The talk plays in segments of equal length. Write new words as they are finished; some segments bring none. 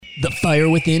The Fire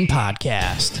Within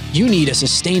podcast. You need a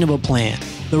sustainable plan,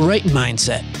 the right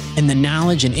mindset, and the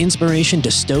knowledge and inspiration to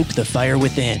stoke the fire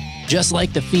within. Just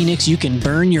like the phoenix, you can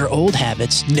burn your old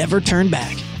habits, never turn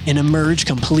back, and emerge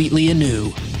completely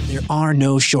anew. There are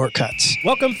no shortcuts.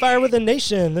 Welcome, Fire Within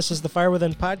Nation. This is the Fire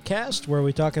Within podcast, where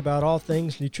we talk about all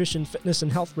things nutrition, fitness,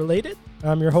 and health related.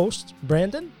 I'm your host,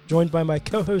 Brandon, joined by my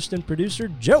co-host and producer,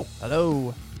 Joe.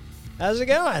 Hello. How's it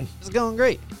going? It's going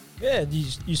great. Good.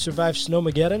 You survived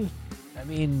Snowmageddon? I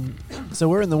mean, so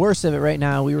we're in the worst of it right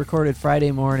now. We recorded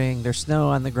Friday morning. There's snow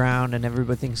on the ground, and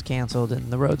everything's canceled,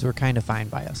 and the roads were kind of fine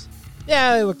by us.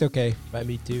 Yeah, it looked okay by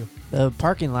me, too. The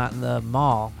parking lot in the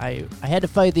mall, I had to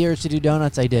fight the urge to do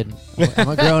donuts. I didn't. I'm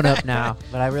a grown-up now,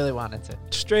 but I really wanted to.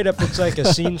 Straight up looks like a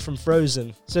scene from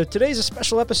Frozen. So today's a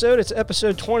special episode. It's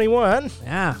episode 21.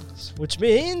 Yeah. Which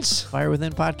means... Fire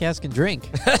Within podcast can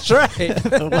drink. That's right.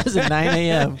 It wasn't 9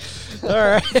 a.m. All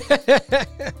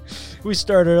right. We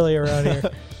start early around here.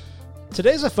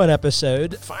 Today's a fun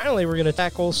episode. Finally, we're going to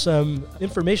tackle some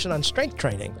information on strength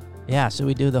training. Yeah, so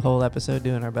we do the whole episode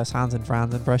doing our best Hans and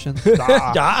Franz impressions.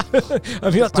 Yeah.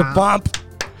 I'm here to bump.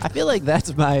 I feel like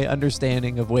that's my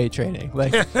understanding of weight training.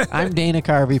 Like, I'm Dana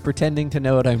Carvey pretending to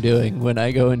know what I'm doing when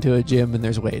I go into a gym and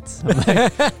there's weights. I'm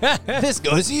like, this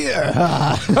goes here.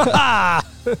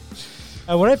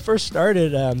 When I first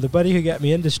started, the buddy who got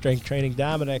me into strength training,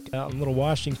 Dominic, out in Little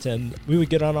Washington, we would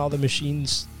get on all the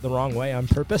machines the wrong way on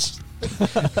purpose.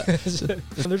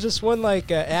 There's this one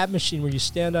ab machine where you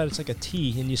stand on, it's like a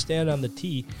T, and you stand on the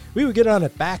T. We would get on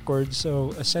it backwards,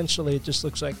 so essentially it just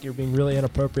looks like you're being really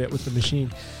inappropriate with the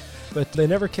machine. But they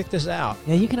never kicked us out.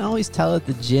 Yeah, you can always tell at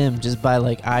the gym just by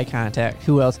eye contact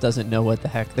who else doesn't know what the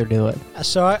heck they're doing.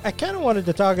 So I kind of wanted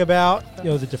to talk about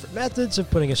the different methods of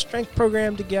putting a strength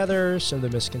program together, some of the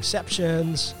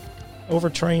misconceptions,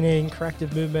 overtraining,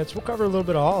 corrective movements. We'll cover a little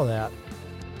bit of all of that.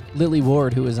 Lily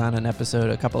Ward, who was on an episode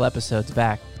a couple episodes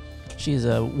back, she's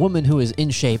a woman who is in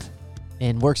shape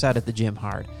and works out at the gym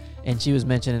hard. And she was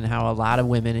mentioning how a lot of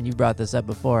women, and you brought this up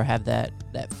before, have that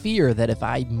fear that if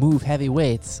I move heavy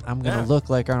weights, I'm going to look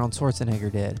like Arnold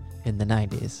Schwarzenegger did in the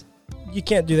 90s. You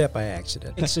can't do that by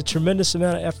accident. It's a tremendous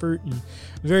amount of effort and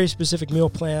very specific meal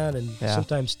plan, and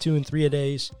sometimes 2 and 3 a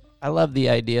days. I love the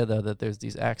idea, though, that there's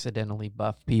these accidentally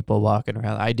buff people walking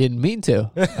around. I didn't mean to.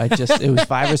 It was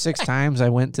 5 or 6 times I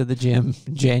went to the gym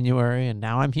in January, and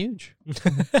now I'm huge.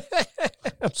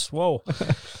 I'm swole.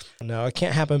 No, it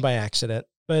can't happen by accident.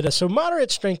 But so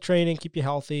moderate strength training, keep you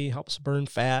healthy, helps burn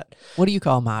fat. What do you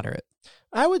call moderate?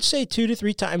 I would say 2 to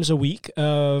 3 times a week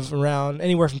of around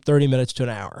anywhere from 30 minutes to an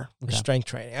hour of strength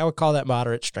training. I would call that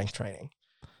moderate strength training.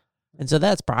 And so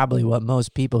that's probably what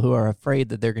most people who are afraid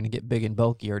that they're going to get big and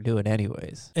bulky are doing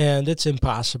anyways. And it's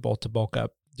impossible to bulk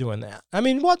up doing that. I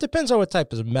mean, it depends on what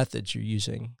type of methods you're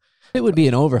using. It would be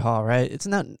an overhaul, right? It's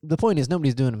not, the point is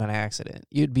nobody's doing it by accident.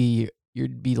 You'd be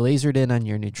lasered in on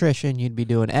your nutrition. You'd be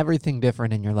doing everything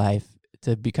different in your life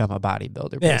to become a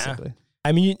bodybuilder, basically. Yeah.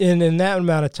 I mean, in that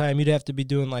amount of time, you'd have to be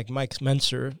doing like Mike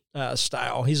Menser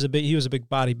style. He was a big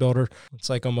bodybuilder. It's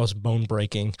like almost bone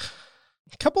breaking.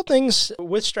 A couple things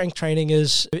with strength training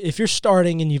is if you're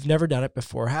starting and you've never done it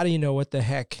before, how do you know what the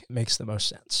heck makes the most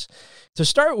sense? To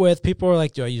start with, people are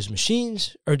like, do I use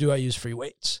machines or do I use free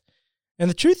weights? And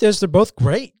the truth is they're both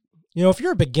great. If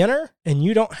you're a beginner and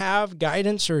you don't have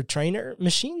guidance or a trainer,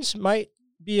 machines might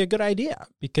be a good idea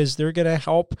because they're going to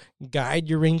help guide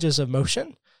your ranges of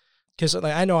motion. Because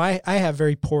I know I have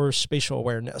very poor spatial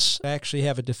awareness. I actually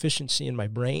have a deficiency in my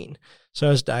brain. So I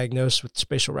was diagnosed with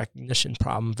spatial recognition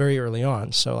problem very early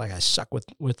on. So I suck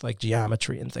with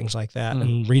geometry and things like that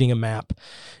and reading a map.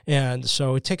 And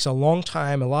so it takes a long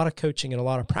time, a lot of coaching and a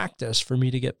lot of practice for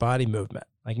me to get body movement.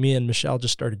 Like me and Michelle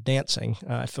just started dancing.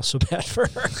 I feel so bad for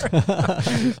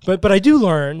her. But I do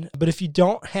learn. But if you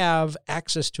don't have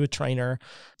access to a trainer,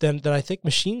 then I think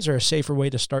machines are a safer way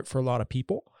to start for a lot of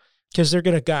people because they're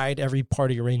going to guide every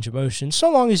part of your range of motion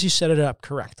so long as you set it up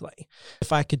correctly.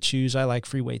 If I could choose, I like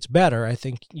free weights better. I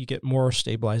think you get more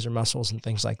stabilizer muscles and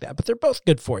things like that. But they're both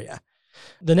good for you.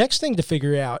 The next thing to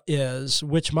figure out is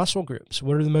which muscle groups.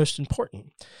 What are the most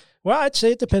important? Well, I'd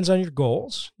say it depends on your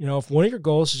goals. If one of your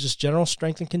goals is just general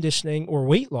strength and conditioning or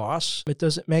weight loss, it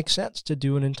doesn't make sense to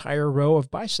do an entire row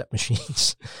of bicep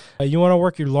machines. You want to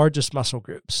work your largest muscle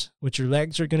groups, which your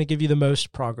legs are going to give you the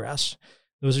most progress.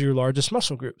 Those are your largest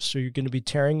muscle groups. So you're going to be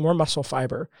tearing more muscle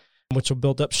fiber, which will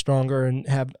build up stronger and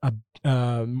have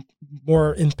a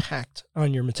more impact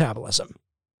on your metabolism.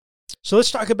 So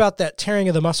let's talk about that tearing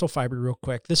of the muscle fiber real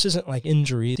quick. This isn't like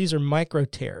injury. These are micro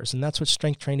tears, and that's what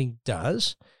strength training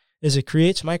does. Is it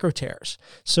creates micro tears.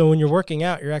 So when you're working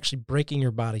out, you're actually breaking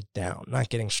your body down, not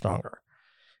getting stronger.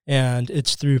 And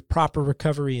it's through proper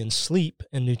recovery and sleep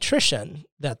and nutrition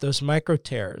that those micro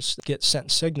tears get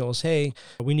sent signals, hey,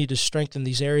 we need to strengthen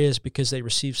these areas because they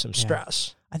receive some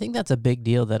stress. I think that's a big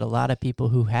deal that a lot of people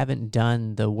who haven't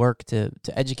done the work to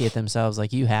educate themselves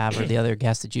like you have or the other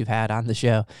guests that you've had on the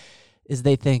show is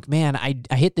they think, man, I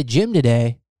hit the gym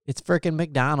today. It's freaking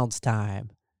McDonald's time.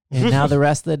 And now the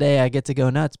rest of the day I get to go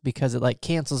nuts because it like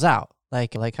cancels out.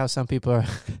 Like how some people are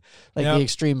like the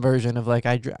extreme version of like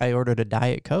I ordered a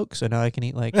Diet Coke, so now I can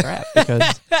eat like crap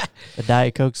because the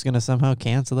Diet Coke's going to somehow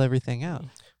cancel everything out.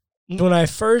 When I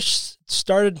first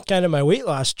started kind of my weight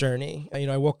loss journey,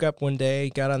 I woke up one day,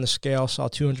 got on the scale, saw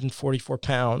 244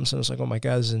 pounds, and I was like, oh my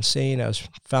God, this is insane.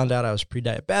 Found out I was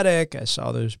pre-diabetic. I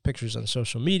saw those pictures on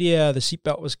social media. The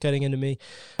seatbelt was cutting into me.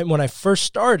 And when I first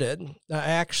started, I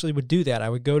actually would do that. I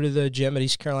would go to the gym at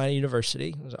East Carolina University.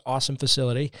 It was an awesome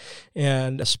facility,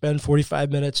 and spend 45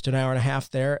 minutes to an hour and a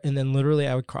half there. And then literally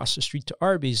I would cross the street to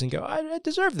Arby's and go, I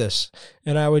deserve this.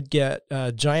 And I would get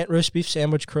a giant roast beef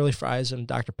sandwich, curly fries, and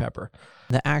Dr. Pepper.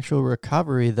 The actual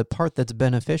recovery, the part that's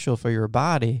beneficial for your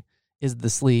body is the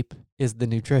sleep, is the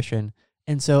nutrition.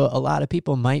 And so a lot of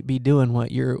people might be doing what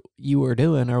you were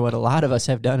doing or what a lot of us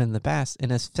have done in the past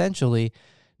and essentially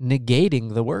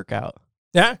negating the workout.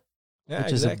 Yeah,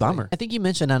 which is a bummer. I think you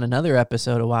mentioned on another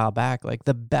episode a while back, like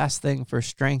the best thing for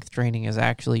strength training is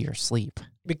actually your sleep.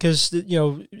 Because,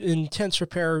 intense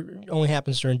repair only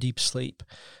happens during deep sleep.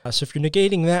 So if you're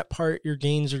negating that part, your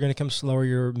gains are going to come slower,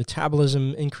 your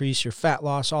metabolism increase, your fat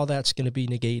loss, all that's going to be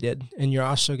negated. And you're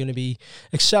also going to be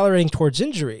accelerating towards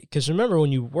injury. Because remember,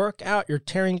 when you work out, you're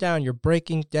tearing down, you're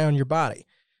breaking down your body.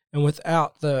 And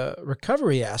without the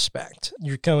recovery aspect,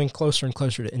 you're going closer and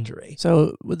closer to injury.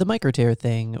 So with the micro tear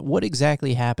thing, what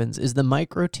exactly happens? Is the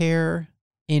micro tear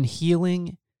in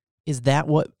healing, is that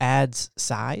what adds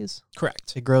size?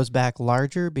 Correct. It grows back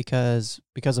larger because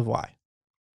of why?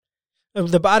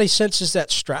 The body senses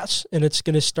that stress, and it's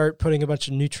going to start putting a bunch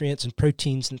of nutrients and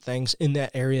proteins and things in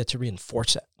that area to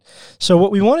reinforce it. So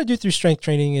what we want to do through strength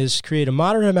training is create a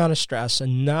moderate amount of stress,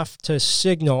 enough to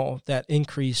signal that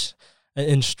increase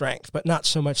in strength, but not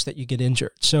so much that you get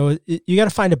injured. So you got to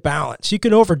find a balance. You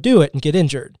can overdo it and get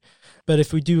injured. But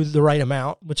if we do the right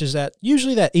amount, which is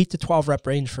usually that 8 to 12 rep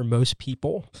range for most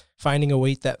people, finding a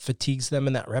weight that fatigues them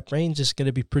in that rep range is going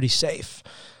to be pretty safe.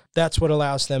 That's what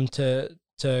allows them to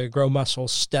grow muscle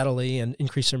steadily and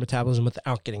increase their metabolism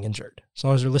without getting injured, as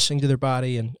long as they're listening to their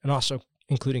body and also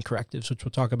including correctives, which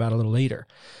we'll talk about a little later.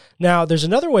 Now, there's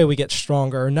another way we get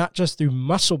stronger, not just through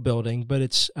muscle building, but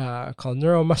it's called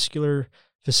neuromuscular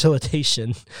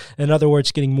facilitation. In other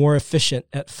words, getting more efficient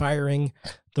at firing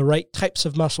the right types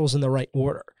of muscles in the right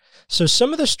order. So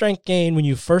some of the strength gain when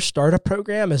you first start a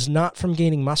program is not from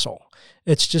gaining muscle.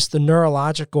 It's just the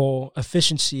neurological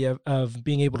efficiency of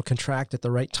being able to contract at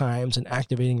the right times and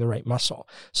activating the right muscle.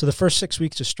 So the first 6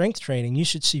 weeks of strength training, you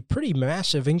should see pretty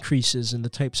massive increases in the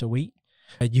types of weight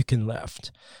you can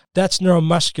lift. That's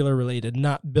neuromuscular related,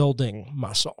 not building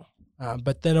muscle.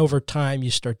 But then over time,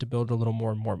 you start to build a little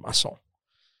more and more muscle.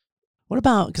 What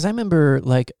about, because I remember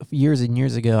like years and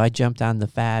years ago, I jumped on the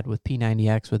fad with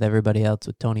P90X with everybody else,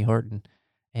 with Tony Horton,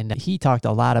 and he talked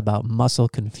a lot about muscle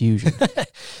confusion.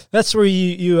 That's where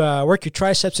you work your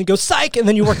triceps and go, psych, and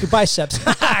then you work your biceps.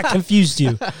 Confused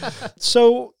you.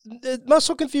 So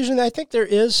muscle confusion, I think there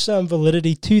is some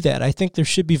validity to that. I think there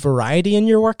should be variety in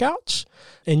your workouts,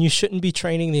 and you shouldn't be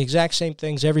training the exact same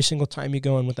things every single time you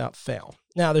go in without fail.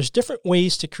 Now, there's different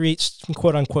ways to create some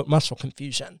quote-unquote muscle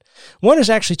confusion. One is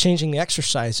actually changing the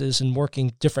exercises and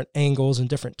working different angles and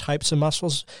different types of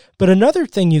muscles. But another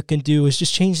thing you can do is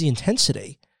just change the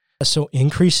intensity. So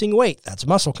increasing weight, that's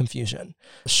muscle confusion.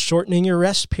 Shortening your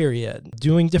rest period,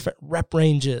 doing different rep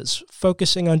ranges,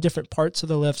 focusing on different parts of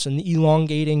the lifts and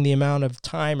elongating the amount of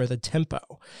time or the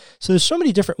tempo. So there's so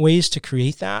many different ways to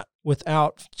create that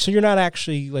so you're not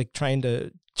actually like trying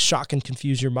to shock and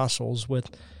confuse your muscles with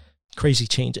crazy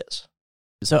changes.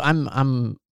 So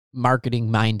I'm marketing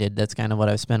minded. That's kind of what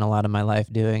I've spent a lot of my life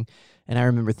doing. And I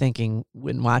remember thinking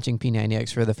when watching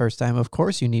P90X for the first time, of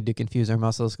course you need to confuse our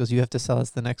muscles because you have to sell us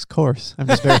the next course.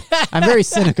 I'm very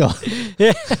cynical.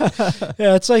 Yeah,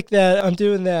 it's like that. I'm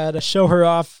doing that Show Her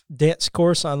Off dance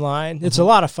course online. It's a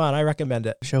lot of fun. I recommend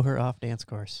it. Show Her Off dance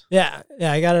course. Yeah.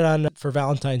 I got it on for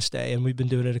Valentine's Day, and we've been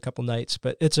doing it a couple nights,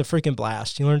 but it's a freaking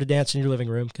blast. You learn to dance in your living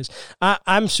room because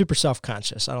I'm super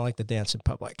self-conscious. I don't like to dance in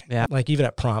public. Yeah. Like even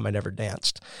at prom, I never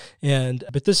danced.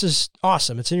 But this is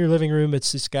awesome. It's in your living room.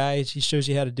 It's this guy He shows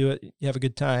you how to do it. You have a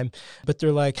good time. But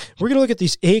they're like, we're going to look at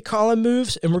these A column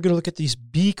moves and we're going to look at these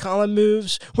B column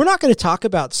moves. We're not going to talk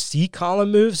about C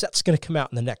column moves. That's going to come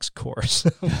out in the next course.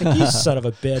 I'm like, you son of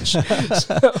a bitch.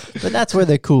 But that's where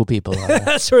the cool people are.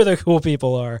 That's where the cool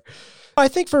people are. I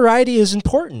think variety is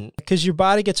important because your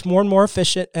body gets more and more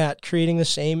efficient at creating the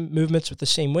same movements with the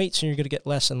same weights, and you're going to get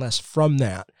less and less from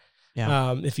that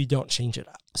if you don't change it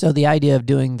up. So the idea of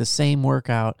doing the same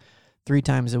workout 3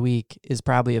 times a week is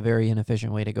probably a very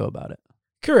inefficient way to go about it.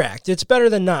 Correct. It's better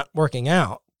than not working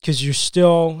out because you're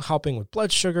still helping with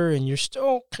blood sugar and you're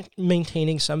still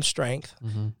maintaining some strength.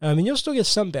 And you'll still get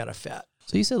some benefit.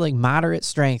 So you said like moderate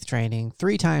strength training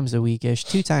 3 times a week-ish,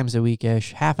 2 times a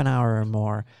week-ish, half an hour or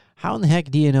more. How in the heck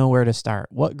do you know where to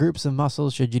start? What groups of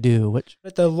muscles should you do?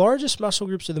 But the largest muscle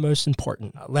groups are the most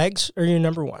important. Legs are your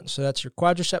number one. So that's your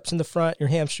quadriceps in the front, your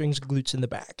hamstrings, glutes in the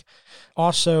back.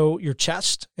 Also, your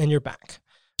chest and your back.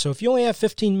 So if you only have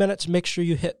 15 minutes, make sure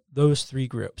you hit those 3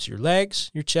 groups, your legs,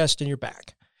 your chest, and your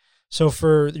back. So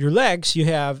for your legs, you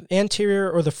have anterior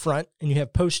or the front, and you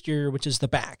have posterior, which is the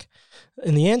back.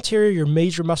 In the anterior, your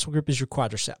major muscle group is your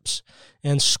quadriceps.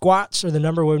 And squats are the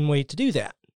number one way to do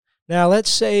that. Now, let's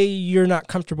say you're not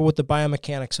comfortable with the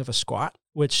biomechanics of a squat,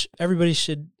 which everybody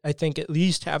should, I think, at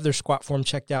least have their squat form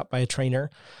checked out by a trainer,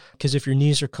 because if your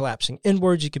knees are collapsing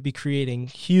inwards, you could be creating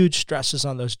huge stresses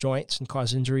on those joints and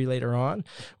cause injury later on.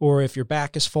 Or if your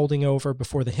back is folding over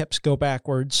before the hips go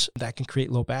backwards, that can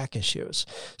create low back issues.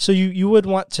 So you would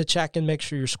want to check and make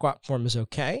sure your squat form is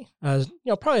okay.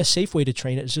 Probably a safe way to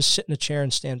train it is just sit in a chair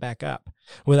and stand back up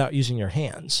without using your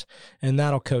hands. And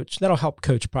that'll help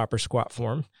coach proper squat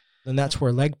form. And that's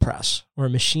where leg press or a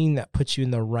machine that puts you in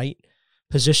the right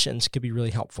positions could be really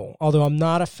helpful. Although I'm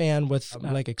not a fan with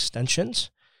leg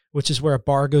extensions, which is where a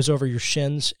bar goes over your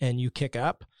shins and you kick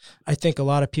up. I think a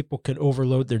lot of people could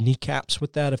overload their kneecaps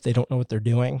with that if they don't know what they're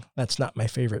doing. That's not my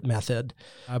favorite method.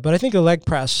 But I think a leg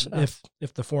press, if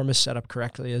the form is set up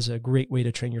correctly, is a great way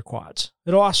to train your quads.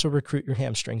 It'll also recruit your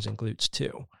hamstrings and glutes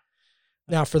too.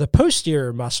 Now, for the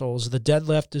posterior muscles, the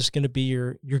deadlift is going to be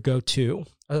your go-to.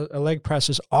 A leg press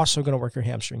is also going to work your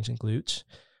hamstrings and glutes.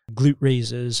 Glute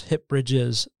raises, hip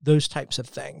bridges, those types of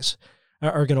things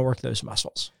are going to work those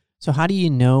muscles. So how do you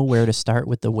know where to start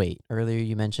with the weight? Earlier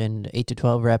you mentioned 8 to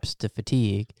 12 reps to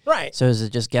fatigue. Right. So is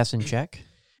it just guess and check?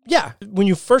 Yeah. When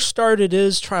you first start, it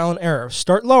is trial and error.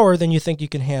 Start lower than you think you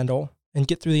can handle and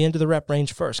get through the end of the rep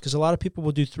range first, because a lot of people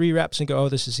will do 3 reps and go, oh,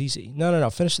 this is easy. No.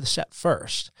 Finish the set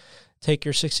first. Take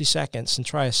your 60 seconds and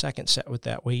try a second set with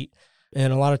that weight.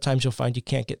 And a lot of times you'll find you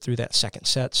can't get through that second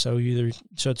set, so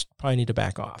it's probably need to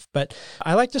back off. But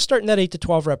I like to start in that 8 to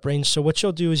 12 rep range. So what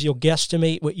you'll do is you'll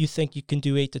guesstimate what you think you can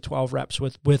do 8 to 12 reps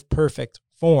with perfect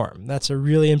form. That's a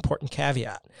really important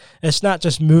caveat. It's not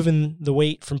just moving the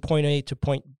weight from point A to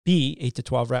point B, 8 to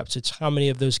 12 reps. It's how many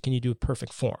of those can you do with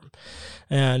perfect form.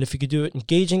 And if you could do it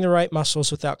engaging the right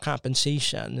muscles without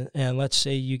compensation, and let's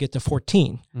say you get to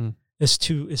 14, It's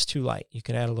too light. You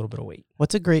can add a little bit of weight.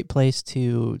 What's a great place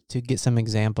to get some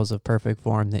examples of perfect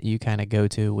form that you kind of go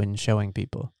to when showing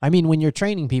people? I mean, when you're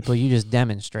training people, you just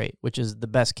demonstrate, which is the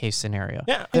best case scenario.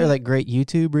 Yeah. There are like great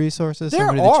YouTube resources. There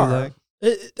somebody are.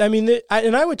 That you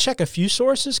like? I would check a few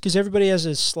sources because everybody has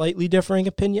a slightly differing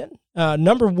opinion.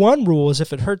 Number one rule is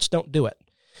if it hurts, don't do it.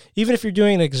 Even if you're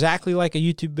doing it exactly like a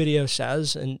YouTube video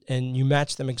says and you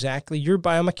match them exactly, your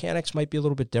biomechanics might be a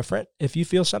little bit different. If you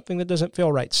feel something that doesn't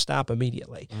feel right, stop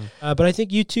immediately. But I think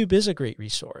YouTube is a great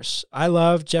resource. I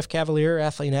love Jeff Cavaliere,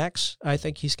 Athlean-X. I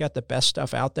think he's got the best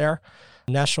stuff out there.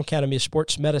 National Academy of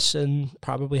Sports Medicine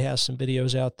probably has some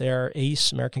videos out there.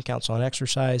 ACE, American Council on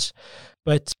Exercise.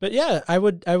 But yeah, I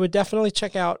would definitely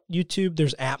check out YouTube.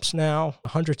 There's apps now,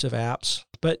 hundreds of apps.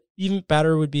 But even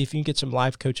better would be if you can get some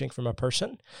live coaching from a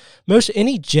person.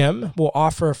 Any gym will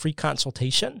offer a free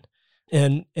consultation.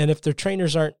 And if their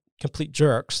trainers aren't complete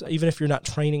jerks, even if you're not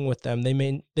training with them,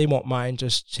 they won't mind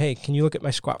just, hey, can you look at my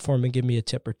squat form and give me a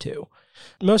tip or two?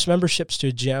 Most memberships to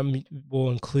a gym will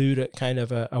include a kind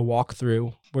of a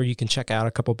walkthrough where you can check out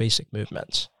a couple basic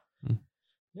movements.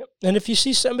 Yep. And if you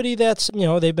see somebody that's,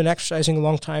 they've been exercising a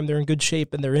long time, they're in good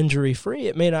shape and they're injury free,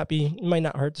 it might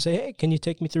not hurt to say, hey, can you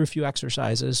take me through a few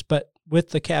exercises? But with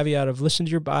the caveat of listen to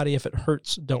your body. If it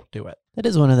hurts, don't do it. That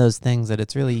is one of those things that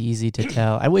it's really easy to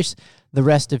tell. I wish the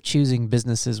rest of choosing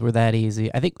businesses were that easy.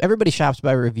 I think everybody shops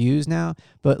by reviews now,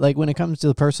 but like when it comes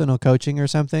to personal coaching or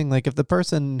something, like if the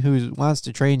person who wants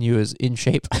to train you is in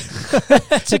shape,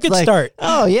 That's a good start.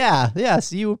 Oh yeah,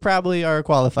 yes, you probably are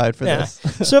qualified for this.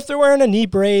 So if they're wearing a knee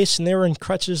brace and they were in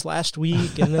crutches last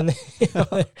week and then they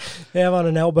have on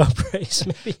an elbow brace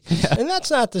maybe. Yeah. And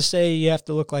that's not to say you have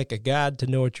to look like a god to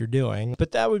know what you're doing,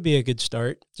 but that would be a good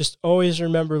start. Just always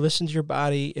remember, listen to your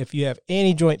body. If you have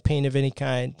any joint pain of any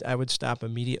kind, I would stop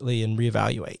immediately and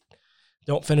reevaluate.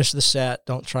 Don't finish the set.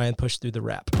 Don't try and push through the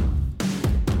rep.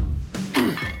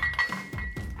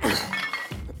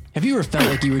 Have you ever felt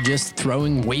like you were just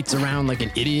throwing weights around like an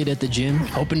idiot at the gym,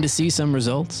 hoping to see some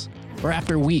results? Or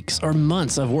after weeks or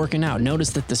months of working out, notice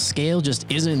that the scale just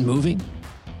isn't moving?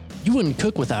 You wouldn't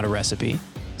cook without a recipe.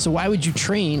 So why would you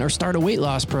train or start a weight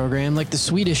loss program like the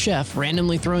Swedish chef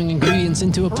randomly throwing ingredients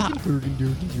into a pot?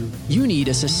 You need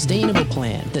a sustainable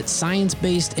plan that's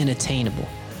science-based and attainable.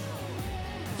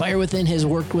 Fire Within has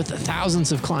worked with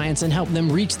thousands of clients and helped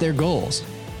them reach their goals.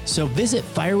 So visit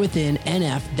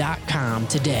firewithinnf.com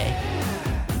today.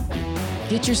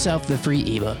 Get yourself the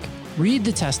free ebook, read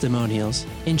the testimonials,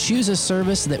 and choose a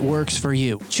service that works for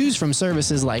you. Choose from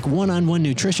services like one-on-one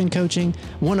nutrition coaching,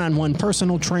 one-on-one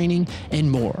personal training,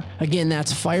 and more. Again,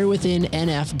 that's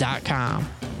firewithinnf.com.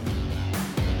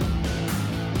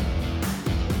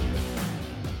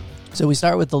 So we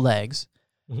start with the legs.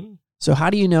 Mm-hmm. So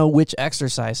how do you know which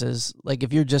exercises, like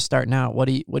if you're just starting out, what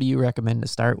do you recommend to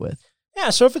start with? Yeah,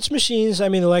 so if it's machines, the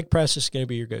leg press is going to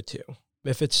be your go-to.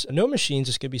 If it's no machines,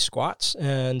 it's going to be squats,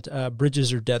 and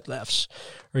bridges or deadlifts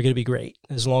are going to be great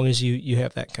as long as you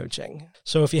have that coaching.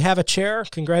 So if you have a chair,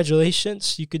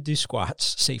 congratulations, you could do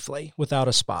squats safely without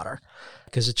a spotter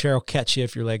because the chair will catch you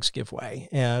if your legs give way.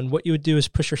 And what you would do is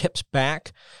push your hips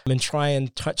back and try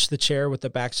and touch the chair with the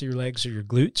backs of your legs or your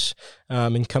glutes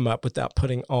and come up without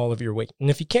putting all of your weight. And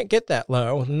if you can't get that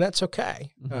low, then that's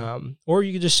okay. Mm-hmm. Or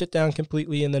you could just sit down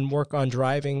completely and then work on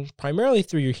driving primarily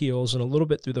through your heels and a little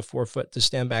bit through the forefoot to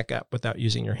stand back up without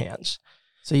using your hands.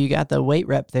 So you got the weight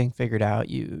rep thing figured out.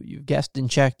 You've guessed and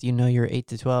checked, your 8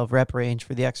 to 12 rep range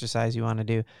for the exercise you want to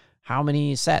do. How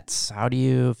many sets? How do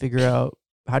you figure out,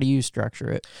 how do you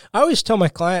structure it? I always tell my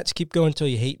clients, keep going until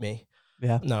you hate me.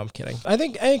 Yeah. No, I'm kidding. I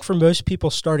think for most people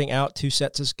starting out, 2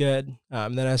 sets is good.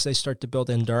 Then as they start to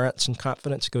build endurance and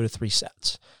confidence, go to 3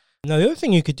 sets. Now, the other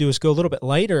thing you could do is go a little bit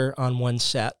lighter on 1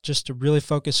 set just to really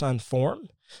focus on form,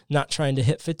 not trying to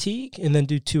hit fatigue, and then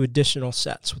do 2 additional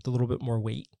sets with a little bit more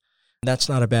weight. That's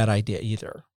not a bad idea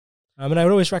either. And I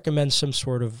would always recommend some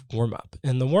sort of warm-up.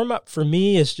 And the warm-up for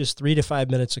me is just 3 to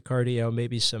 5 minutes of cardio,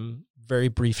 maybe some very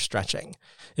brief stretching.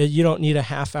 You don't need a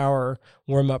half-hour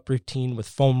warm-up routine with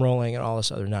foam rolling and all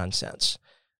this other nonsense.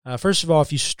 First of all,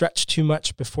 if you stretch too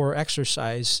much before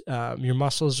exercise, your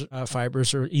muscles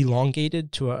fibers are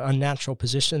elongated to an unnatural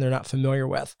position they're not familiar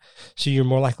with, so you're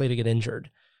more likely to get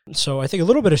injured. So I think a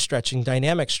little bit of stretching,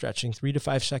 dynamic stretching, 3 to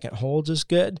 5 second holds is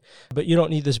good, but you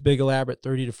don't need this big elaborate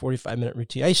 30 to 45 minute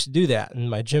routine. I used to do that, and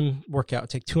my gym workout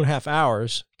would take 2.5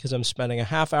 hours because I'm spending a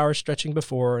half hour stretching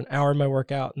before, an hour in my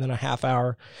workout, and then a half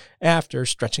hour after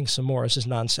stretching some more. This is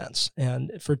nonsense.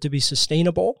 And for it to be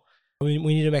sustainable, we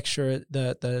need to make sure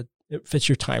that it fits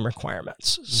your time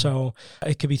requirements. Mm-hmm. So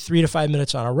it could be 3 to 5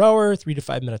 minutes on a rower, 3 to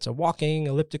 5 minutes of walking,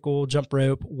 elliptical, jump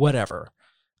rope, whatever.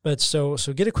 But so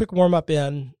get a quick warm up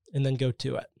in and then go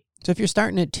to it. So if you're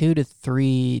starting at 2 to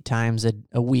 3 times a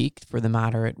week for the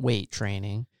moderate weight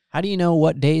training, how do you know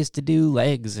what days to do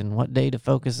legs and what day to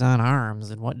focus on arms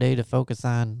and what day to focus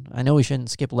on? I know we shouldn't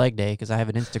skip leg day because I have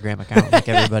an Instagram account like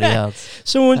everybody else.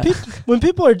 So when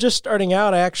people are just starting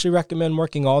out, I actually recommend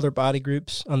working all their body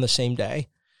groups on the same day.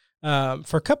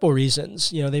 For a couple of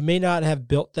reasons. They may not have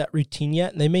built that routine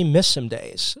yet, and they may miss some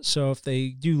days. So if they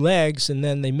do legs and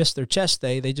then they miss their chest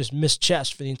day, they just miss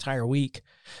chest for the entire week.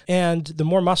 And the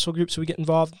more muscle groups we get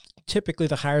involved, typically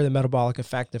the higher the metabolic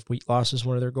effect if weight loss is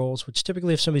one of their goals, which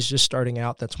typically if somebody's just starting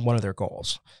out, that's one of their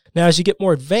goals. Now, as you get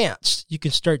more advanced, you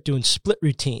can start doing split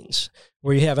routines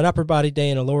where you have an upper body day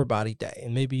and a lower body day.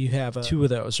 And maybe you have 2 of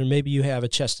those, or maybe you have a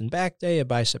chest and back day, a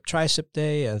bicep tricep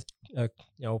day, a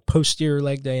posterior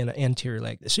leg day and an anterior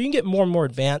leg day. So you can get more and more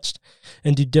advanced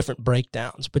and do different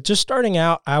breakdowns. But just starting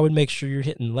out, I would make sure you're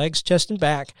hitting legs, chest, and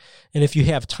back. And if you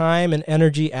have time and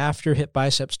energy after, hit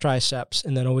biceps, triceps,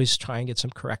 and then always try and get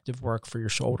some corrective work for your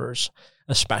shoulders,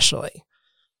 especially.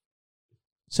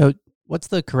 So what's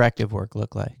the corrective work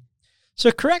look like?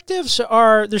 So correctives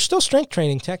they're still strength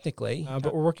training technically,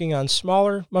 but we're working on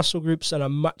smaller muscle groups that are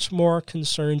much more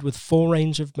concerned with full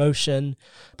range of motion,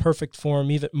 perfect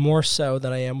form, even more so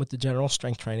than I am with the general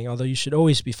strength training, although you should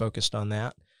always be focused on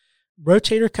that.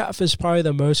 Rotator cuff is probably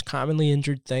the most commonly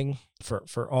injured thing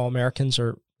for all Americans,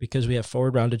 or because we have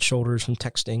forward rounded shoulders from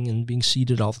texting and being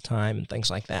seated all the time and things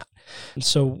like that. And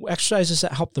so exercises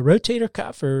that help the rotator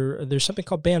cuff, or there's something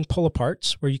called band pull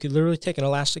aparts, where you could literally take an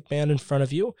elastic band in front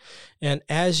of you, and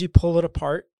as you pull it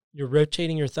apart, you're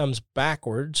rotating your thumbs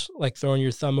backwards, like throwing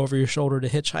your thumb over your shoulder to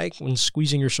hitchhike and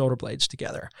squeezing your shoulder blades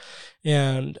together.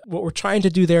 And what we're trying to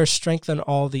do there is strengthen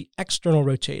all the external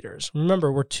rotators. Remember,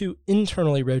 we're too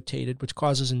internally rotated, which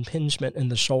causes impingement in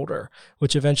the shoulder,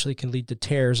 which eventually can lead to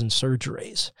tears and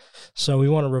surgeries. So we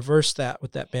want to reverse that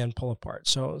with that band pull apart.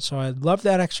 So I love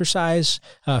that exercise.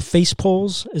 Face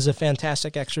pulls is a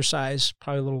fantastic exercise,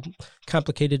 probably a little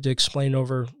complicated to explain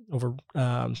over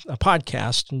a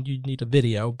podcast, and you'd need a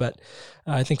video, but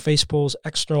I think face pulls,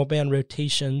 external band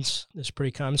rotations is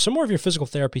pretty common. Some more of your physical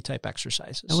therapy type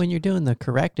exercises. And when you're doing the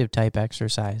corrective type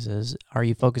exercises, are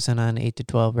you focusing on 8 to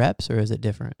 12 reps, or is it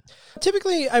different?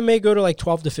 Typically, I may go to like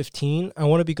 12 to 15. I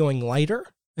want to be going lighter,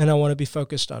 and I want to be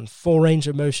focused on full range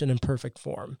of motion and perfect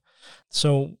form.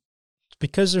 So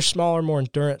because they're smaller, more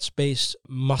endurance-based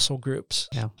muscle groups,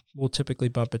 we'll typically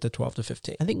bump it to 12 to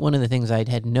 15. I think one of the things I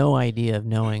had no idea of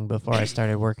knowing before I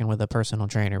started working with a personal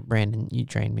trainer, Brandon, you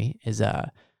trained me, is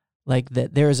like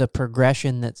that there is a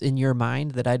progression that's in your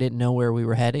mind that I didn't know where we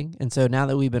were heading. And so now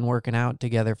that we've been working out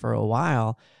together for a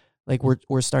while, like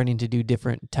we're starting to do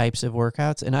different types of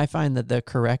workouts. And I find that the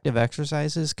corrective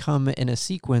exercises come in a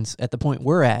sequence at the point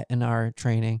we're at in our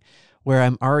training, where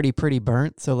I'm already pretty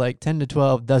burnt. So like 10 to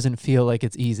 12 doesn't feel like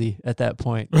it's easy at that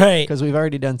point. Right. Because we've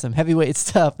already done some heavyweight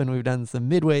stuff and we've done some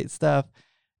midweight stuff,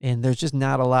 and there's just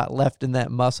not a lot left in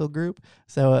that muscle group.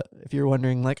 So if you're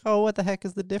wondering like, oh, what the heck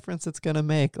is the difference it's going to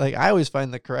make? Like I always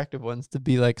find the corrective ones to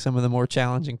be like some of the more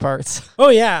challenging parts. Oh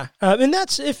yeah. And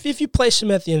that's if you place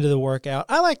them at the end of the workout.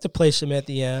 I like to place them at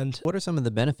the end. What are some of the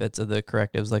benefits of the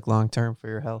correctives like long-term for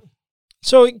your health?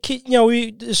 So,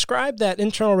 we described that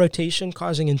internal rotation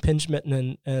causing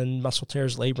impingement and muscle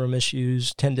tears, labrum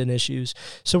issues, tendon issues.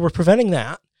 So we're preventing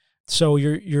that. So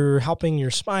you're helping your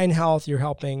spine health. You're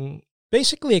helping,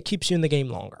 basically it keeps you in the game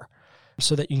longer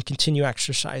so that you can continue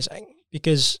exercising,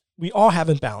 because we all have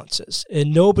imbalances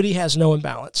and nobody has no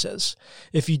imbalances.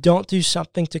 If you don't do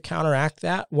something to counteract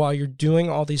that while you're doing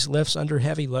all these lifts under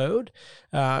heavy load,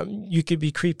 you could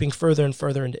be creeping further and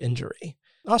further into injury.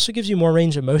 It also gives you more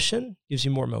range of motion, gives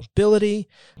you more mobility,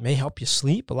 may help you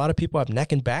sleep. A lot of people have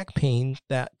neck and back pain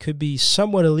that could be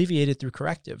somewhat alleviated through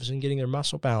correctives and getting their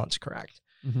muscle balance correct.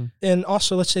 Mm-hmm. And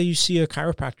also, let's say you see a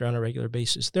chiropractor on a regular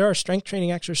basis. There are strength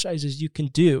training exercises you can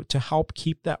do to help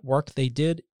keep that work they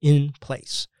did in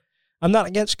place. I'm not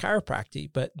against chiropractic,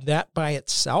 but that by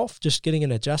itself, just getting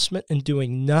an adjustment and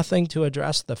doing nothing to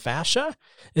address the fascia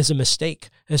is a mistake.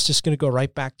 It's just going to go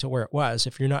right back to where it was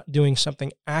if you're not doing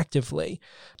something actively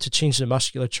to change the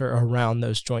musculature around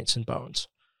those joints and bones.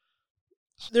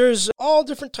 There's all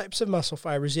different types of muscle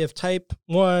fibers. You have type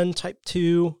 1, type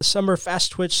 2. Some are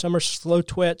fast twitch, some are slow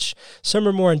twitch. Some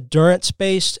are more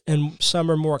endurance-based, and some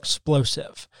are more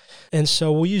explosive. And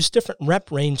so we'll use different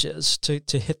rep ranges to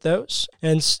hit those.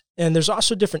 And there's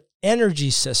also different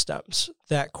energy systems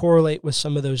that correlate with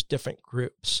some of those different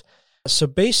groups. So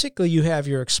basically, you have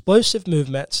your explosive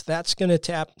movements. That's going to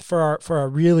tap, for our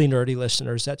really nerdy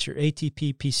listeners, that's your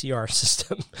ATP PCR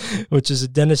system, which is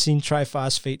adenosine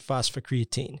triphosphate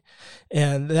phosphocreatine.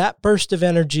 And that burst of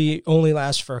energy only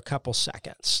lasts for a couple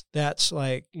seconds. That's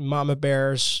like Mama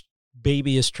Bear's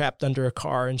baby is trapped under a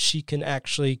car and she can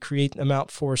actually create an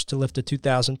amount force to lift a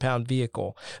 2,000-pound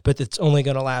vehicle, but it's only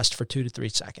going to last for 2 to 3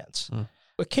 seconds.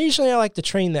 Occasionally I like to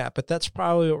train that, but that's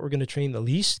probably what we're going to train the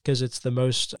least because it's the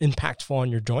most impactful on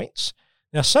your joints.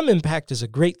 Now, some impact is a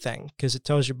great thing because it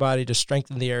tells your body to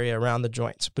strengthen the area around the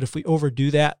joints. But if we overdo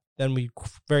that, then we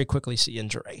very quickly see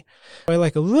injury. I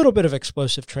like a little bit of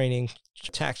explosive training,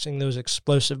 taxing those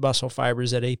explosive muscle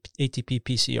fibers at ATP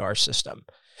PCR system.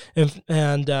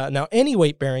 And now any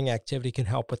weight-bearing activity can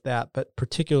help with that, but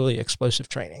particularly explosive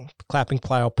training, clapping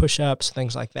plyo push-ups,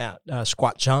 things like that,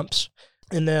 squat jumps.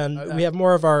 And then we have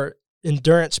more of our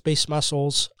endurance-based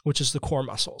muscles, which is the core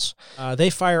muscles. They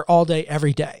fire all day,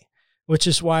 every day, which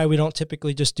is why we don't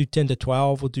typically just do 10 to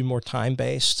 12. We'll do more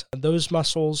time-based. Those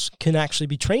muscles can actually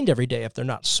be trained every day if they're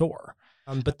not sore.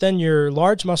 But then your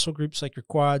large muscle groups like your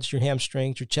quads, your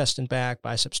hamstrings, your chest and back,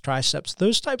 biceps, triceps,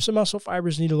 those types of muscle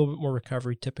fibers need a little bit more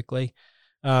recovery typically.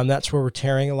 That's where we're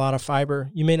tearing a lot of fiber.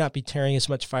 You may not be tearing as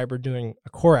much fiber doing a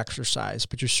core exercise,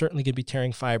 but you're certainly going to be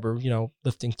tearing fiber,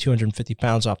 lifting 250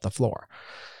 pounds off the floor.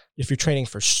 If you're training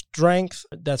for strength,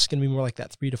 that's going to be more like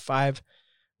that 3 to 5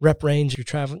 rep range.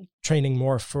 You're training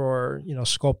more for,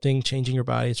 sculpting, changing your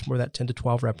body. It's more that 10 to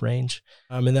 12 rep range.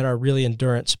 And then our really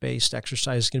endurance-based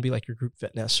exercise is going to be like your group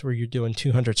fitness, where you're doing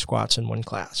 200 squats in one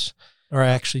class. Or I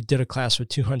actually did a class with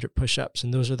 200 push-ups,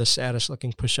 and those are the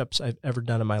saddest-looking push-ups I've ever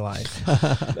done in my life.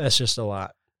 That's just a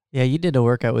lot. Yeah, you did a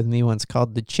workout with me once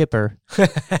called the Chipper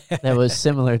that was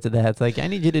similar to that. It's like, I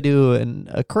need you to do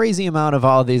a crazy amount of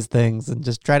all these things and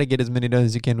just try to get as many done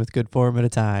as you can with good form at a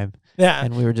time. Yeah.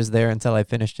 And we were just there until I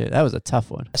finished it. That was a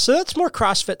tough one. So that's more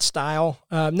CrossFit style.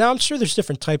 Now, I'm sure there's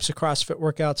different types of CrossFit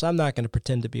workouts. I'm not going to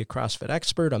pretend to be a CrossFit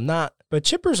expert. I'm not. But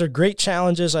chippers are great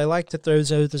challenges. I like to throw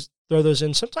those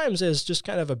in sometimes as just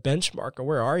kind of a benchmark of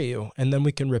where are you? And then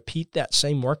we can repeat that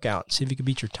same workout and see if you can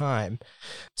beat your time.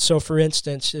 So, for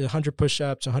instance, 100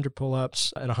 push-ups, 100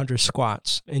 pull-ups, and 100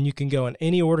 squats. And you can go in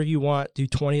any order you want, do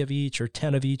 20 of each or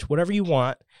 10 of each, whatever you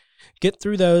want. Get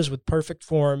through those with perfect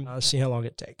form, see how long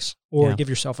it takes, or give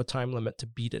yourself a time limit to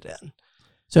beat it in.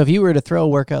 So if you were to throw a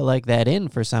workout like that in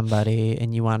for somebody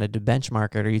and you wanted to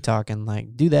benchmark it, are you talking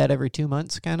like do that every 2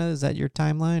 months kind of? Is that your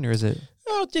timeline, or is it?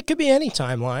 Well, it could be any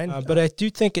timeline, but I do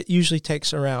think it usually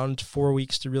takes around 4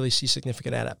 weeks to really see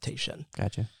significant adaptation.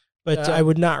 Gotcha. But I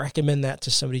would not recommend that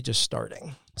to somebody just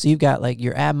starting. So you've got like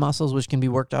your ab muscles, which can be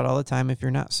worked out all the time if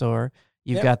you're not sore.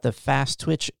 You've got the fast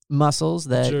twitch muscles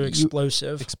that are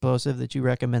explosive that you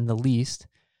recommend the least.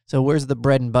 So where's the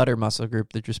bread and butter muscle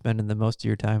group that you're spending the most of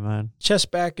your time on?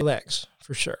 Chest, back, legs,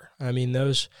 for sure. I mean,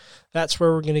 that's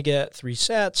where we're going to get 3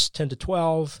 sets, 10 to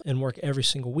 12, and work every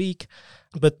single week.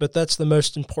 But that's the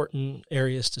most important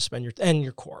areas to spend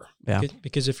your core. Yeah.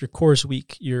 Because if your core is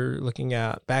weak, you're looking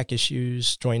at back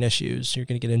issues, joint issues. You're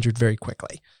going to get injured very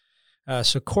quickly.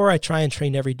 So core, I try and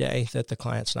train every day that the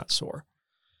client's not sore,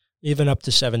 even up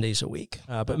to 7 days a week.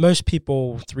 But most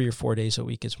people, 3 or 4 days a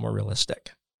week is more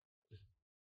realistic.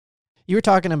 You were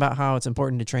talking about how it's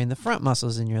important to train the front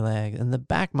muscles in your leg and the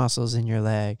back muscles in your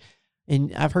leg.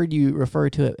 And I've heard you refer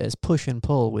to it as push and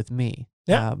pull with me.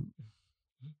 Yeah.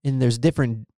 And there's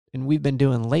different, and we've been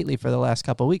doing lately for the last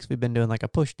couple of weeks, we've been doing like a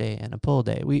push day and a pull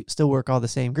day. We still work all the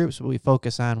same groups, but we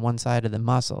focus on one side of the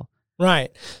muscle.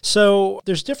 Right. So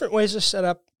there's different ways to set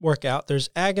up workout. There's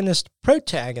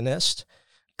agonist-protagonist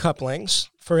couplings.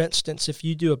 For instance, if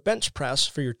you do a bench press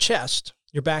for your chest,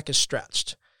 your back is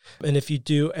stretched. And if you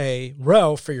do a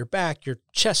row for your back, your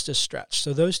chest is stretched.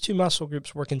 So those two muscle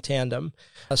groups work in tandem.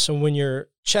 So when your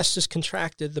chest is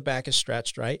contracted, the back is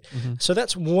stretched, right? Mm-hmm. So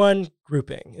that's one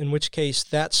grouping, in which case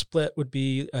that split would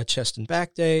be a chest and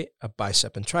back day, a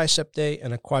bicep and tricep day,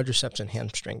 and a quadriceps and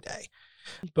hamstring day.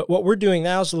 But what we're doing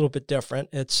now is a little bit different.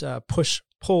 It's a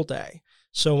push-pull day.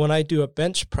 So when I do a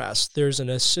bench press, there's an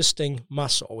assisting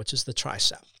muscle, which is the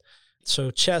tricep.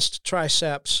 So chest,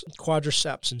 triceps,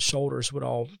 quadriceps, and shoulders would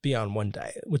all be on one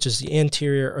day, which is the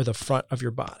anterior or the front of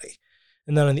your body.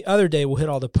 And then on the other day, we'll hit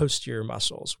all the posterior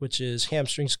muscles, which is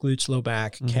hamstrings, glutes, low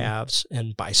back, calves,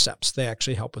 and biceps. They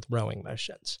actually help with rowing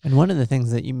motions. And one of the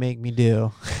things that you make me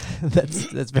do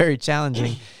that's very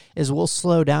challenging is we'll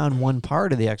slow down one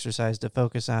part of the exercise to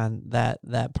focus on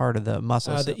that part of the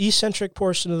muscle. The eccentric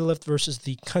portion of the lift versus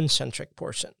the concentric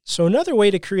portion. So another way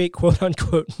to create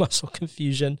quote-unquote muscle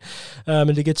confusion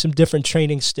and to get some different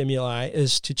training stimuli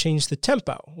is to change the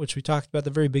tempo, which we talked about at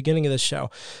the very beginning of the show.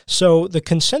 So the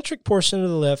concentric portion of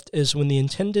the lift is when the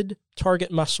intended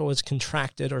target muscle is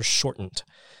contracted or shortened.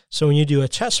 So when you do a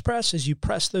chest press, as you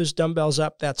press those dumbbells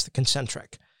up, that's the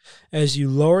concentric. As you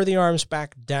lower the arms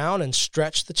back down and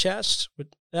stretch the chest,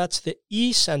 that's the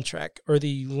eccentric or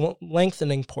the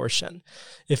lengthening portion.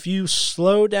 If you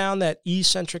slow down that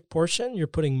eccentric portion, you're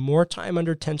putting more time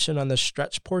under tension on the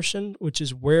stretch portion, which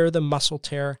is where the muscle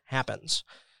tear happens.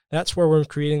 That's where we're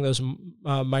creating those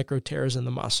micro tears in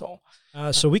the muscle.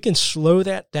 So we can slow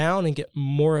that down and get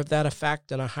more of that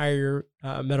effect and a higher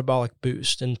metabolic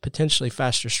boost and potentially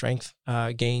faster strength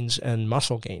gains and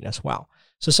muscle gain as well.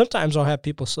 So sometimes I'll have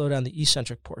people slow down the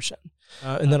eccentric portion.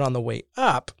 And then on the way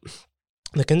up,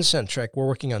 the concentric, we're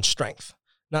working on strength.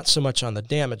 Not so much on the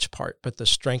damage part, but the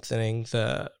strengthening,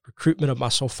 the recruitment of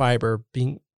muscle fiber,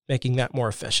 making that more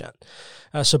efficient.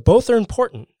 So both are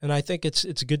important, and I think it's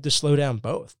good to slow down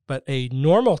both. But a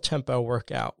normal tempo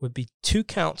workout would be 2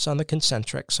 counts on the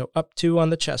concentric, so up 2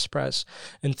 on the chest press,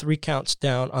 and 3 counts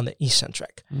down on the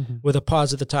eccentric, with a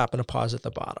pause at the top and a pause at the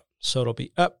bottom. So it'll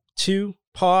be up 2,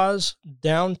 pause,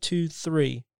 down 2,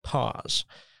 3, pause.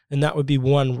 And that would be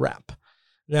 1 rep.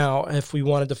 Now, if we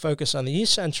wanted to focus on the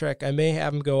eccentric, I may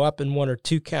have them go up in 1 or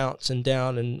 2 counts and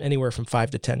down in anywhere from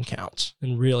 5 to 10 counts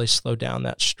and really slow down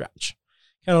that stretch.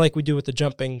 Kind of like we do with the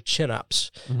jumping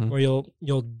chin-ups, where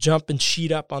you'll jump and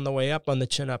sheet up on the way up on the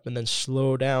chin-up and then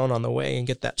slow down on the way and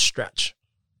get that stretch.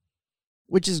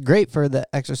 Which is great for the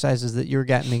exercises that you're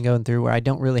getting and going through where I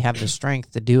don't really have the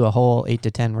strength to do a whole 8 to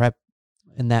 10 rep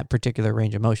in that particular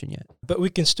range of motion yet. But we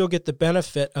can still get the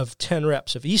benefit of 10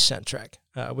 reps of eccentric,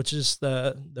 which is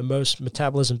the most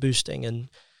metabolism boosting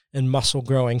and muscle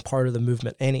growing part of the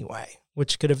movement anyway,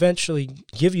 which could eventually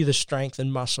give you the strength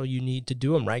and muscle you need to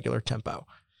do them regular tempo.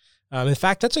 In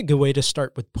fact, that's a good way to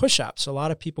start with push-ups. A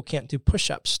lot of people can't do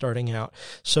push-ups starting out,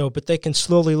 but they can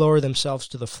slowly lower themselves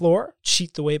to the floor,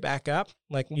 cheat the way back up,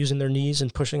 like using their knees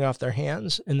and pushing off their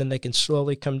hands, and then they can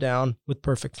slowly come down with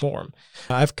perfect form.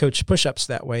 I've coached push-ups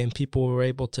that way, and people were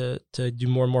able to do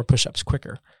more and more push-ups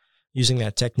quicker using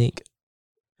that technique.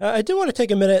 I do want to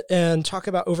take a minute and talk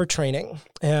about overtraining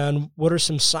and what are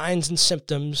some signs and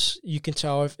symptoms you can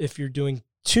tell if you're doing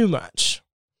too much.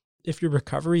 If your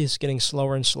recovery is getting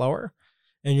slower and slower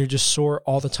and you're just sore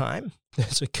all the time,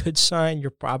 that's a good sign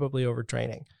you're probably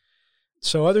overtraining.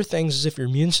 So other things is if your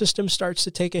immune system starts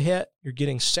to take a hit, you're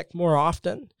getting sick more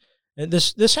often. And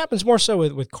this happens more so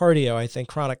with cardio, I think,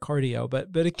 chronic cardio,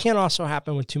 but it can also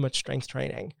happen with too much strength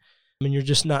training. I mean, you're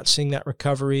just not seeing that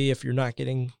recovery if you're not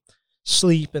getting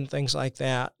sleep and things like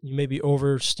that. You may be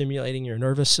overstimulating your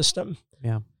nervous system.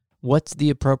 Yeah. What's the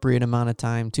appropriate amount of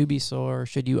time to be sore?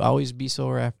 Should you always be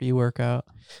sore after you work out?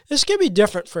 This can be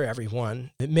different for everyone.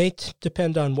 It may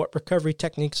depend on what recovery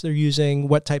techniques they're using,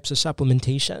 what types of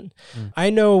supplementation.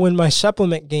 I know when my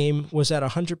supplement game was at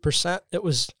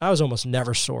 100%, I was almost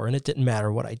never sore, and it didn't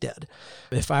matter what I did.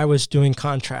 If I was doing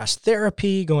contrast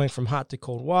therapy, going from hot to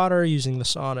cold water, using the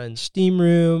sauna and steam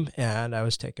room, and I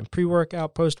was taking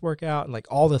pre-workout, post-workout, and like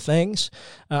all the things,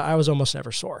 I was almost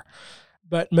never sore.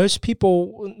 But most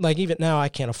people, like even now, I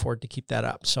can't afford to keep that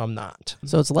up, so I'm not.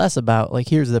 So it's less about, like,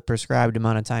 here's the prescribed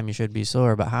amount of time you should be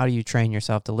sore, but how do you train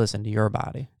yourself to listen to your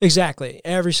body? Exactly.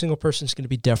 Every single person is going to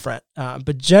be different.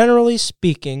 But generally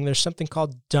speaking, there's something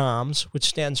called DOMS, which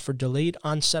stands for Delayed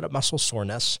Onset of Muscle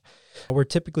Soreness, where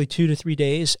typically 2 to 3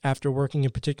 days after working a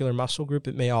particular muscle group,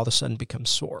 it may all of a sudden become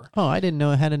sore. Oh, I didn't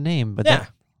know it had a name, but yeah.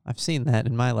 I've seen that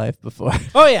in my life before.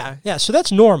 Oh, yeah. Yeah, so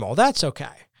that's normal. That's okay.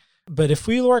 But if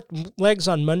we work legs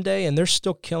on Monday and they're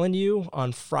still killing you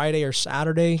on Friday or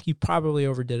Saturday, you probably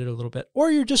overdid it a little bit.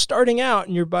 Or you're just starting out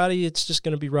and your body, it's just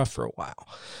going to be rough for a while.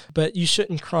 But you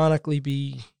shouldn't chronically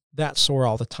be that sore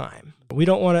all the time. We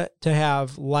don't want it to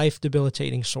have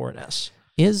life-debilitating soreness.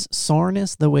 Is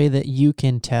soreness the way that you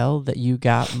can tell that you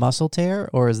got muscle tear,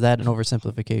 or is that an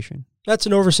oversimplification? That's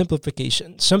an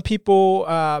oversimplification. Some people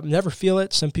never feel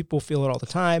it. Some people feel it all the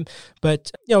time.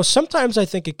 But, sometimes I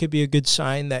think it could be a good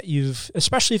sign that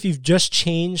especially if you've just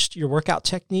changed your workout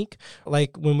technique,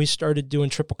 like when we started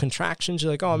doing triple contractions,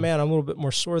 you're like, oh man, I'm a little bit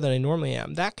more sore than I normally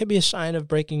am. That could be a sign of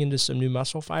breaking into some new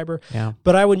muscle fiber. Yeah.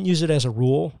 But I wouldn't use it as a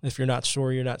rule. If you're not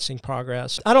sore, you're not seeing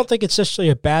progress. I don't think it's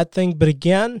necessarily a bad thing. But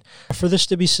again, for this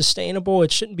to be sustainable,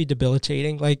 it shouldn't be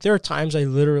debilitating. Like there are times I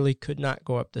literally could not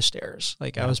go up the stairs.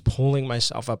 Like I was pulling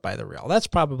myself up by the rail. That's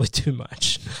probably too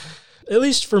much, at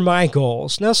least for my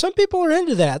goals. Now, some people are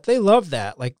into that. They love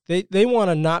that. Like they want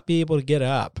to not be able to get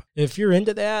up. If you're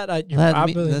into that,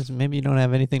 maybe you don't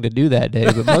have anything to do that day,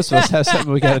 but most of us have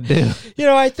something we got to do.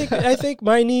 I think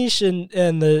my niche and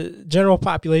the general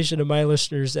population of my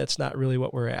listeners, that's not really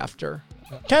what we're after.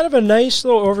 Kind of a nice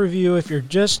little overview if you're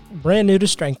just brand new to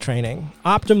strength training.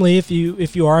 Optimally,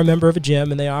 if you are a member of a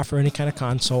gym and they offer any kind of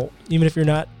consult, even if you're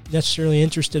not necessarily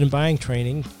interested in buying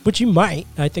training, which you might,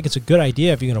 I think it's a good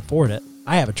idea if you can afford it.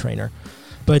 I have a trainer.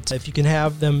 But if you can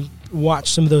have them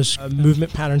watch some of those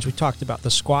movement patterns we talked about,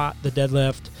 the squat, the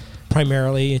deadlift,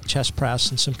 primarily chest press,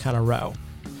 and some kind of row.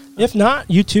 If not,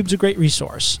 YouTube's a great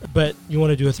resource. But you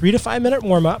want to do a 3 to 5 minute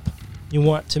warm-up. You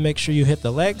want to make sure you hit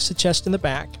the legs, the chest, and the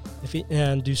back.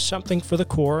 And do something for the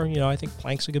core. I think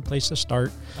plank's a good place to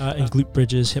start, and glute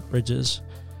bridges, hip bridges.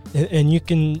 And you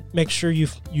can make sure you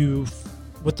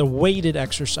with the weighted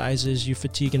exercises, you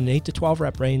fatigue in an 8 to 12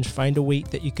 rep range. Find a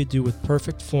weight that you could do with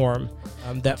perfect form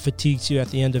that fatigues you at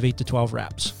the end of 8 to 12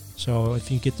 reps. So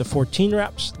if you get the 14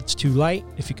 reps, it's too light.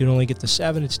 If you can only get the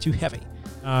 7, it's too heavy.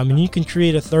 And you can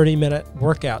create a 30-minute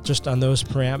workout just on those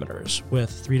parameters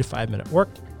with 3 to 5 minute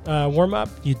warm-up.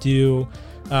 You do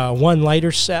one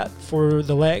lighter set for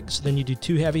the legs, then you do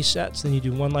 2 heavy sets, then you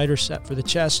do 1 lighter set for the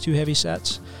chest, 2 heavy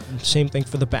sets, and same thing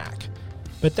for the back.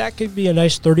 But that could be a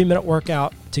nice 30-minute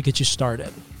workout to get you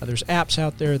started. There's apps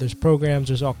out there, there's programs,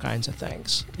 there's all kinds of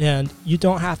things. And you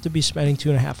don't have to be spending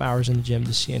 2.5 hours in the gym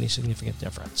to see any significant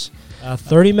difference.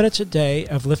 30 minutes a day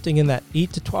of lifting in that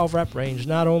 8 to 12 rep range,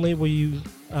 not only will you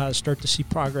start to see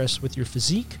progress with your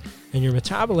physique and your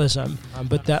metabolism.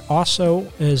 But that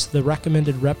also is the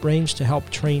recommended rep range to help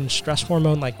train stress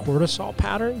hormone like cortisol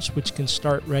patterns, which can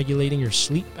start regulating your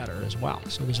sleep better as well.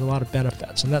 So there's a lot of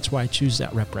benefits, and that's why I choose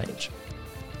that rep range.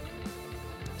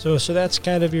 So that's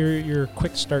kind of your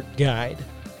quick start guide.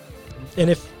 And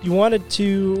if you wanted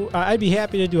to, I'd be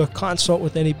happy to do a consult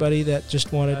with anybody that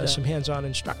just wanted some hands-on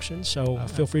instruction. So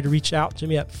feel free to reach out to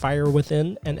me at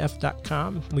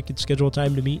firewithinnf.com. We could schedule a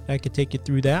time to meet. I could take you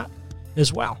through that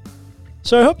as well.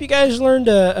 So I hope you guys learned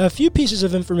a few pieces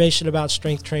of information about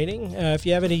strength training. If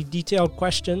you have any detailed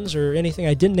questions or anything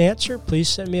I didn't answer, please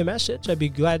send me a message. I'd be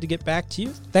glad to get back to you.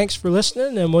 Thanks for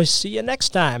listening, and we'll see you next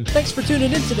time. Thanks for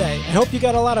tuning in today. I hope you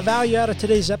got a lot of value out of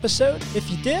today's episode. If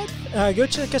you did, go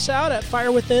check us out at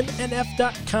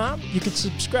firewithinnf.com. You can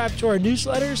subscribe to our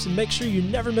newsletters and make sure you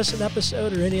never miss an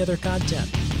episode or any other content.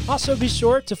 Also, be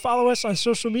sure to follow us on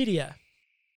social media.